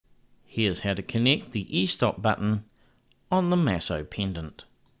Here's how to connect the E-stop button on the Masso pendant.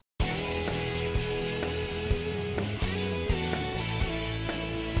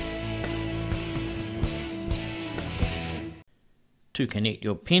 To connect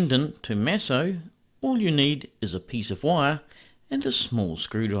your pendant to Masso, all you need is a piece of wire and a small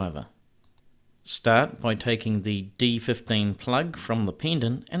screwdriver. Start by taking the D15 plug from the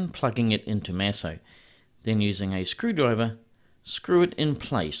pendant and plugging it into Masso. Then using a screwdriver, screw it in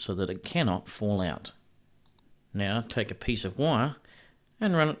place so that it cannot fall out. Now take a piece of wire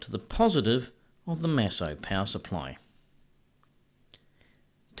and run it to the positive of the Masso power supply.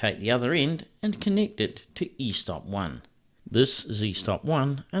 Take the other end and connect it to E-stop 1. This is E-stop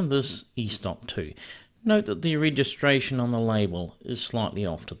 1 and this E-stop 2. Note that the registration on the label is slightly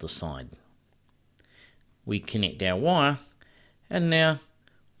off to the side. We connect our wire and now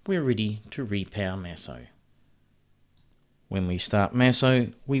we're ready to repower Masso. When we start Masso,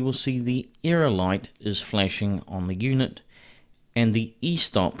 we will see the error light is flashing on the unit and the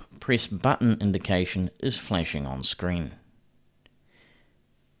E-stop press button indication is flashing on screen.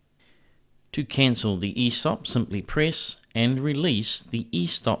 To cancel the E-stop, simply press and release the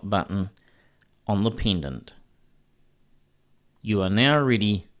E-stop button on the pendant. You are now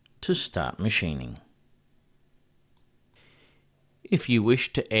ready to start machining. If you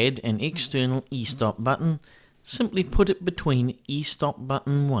wish to add an external E-stop button, simply put it between E-stop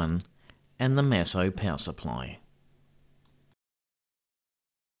button 1 and the Masso power supply.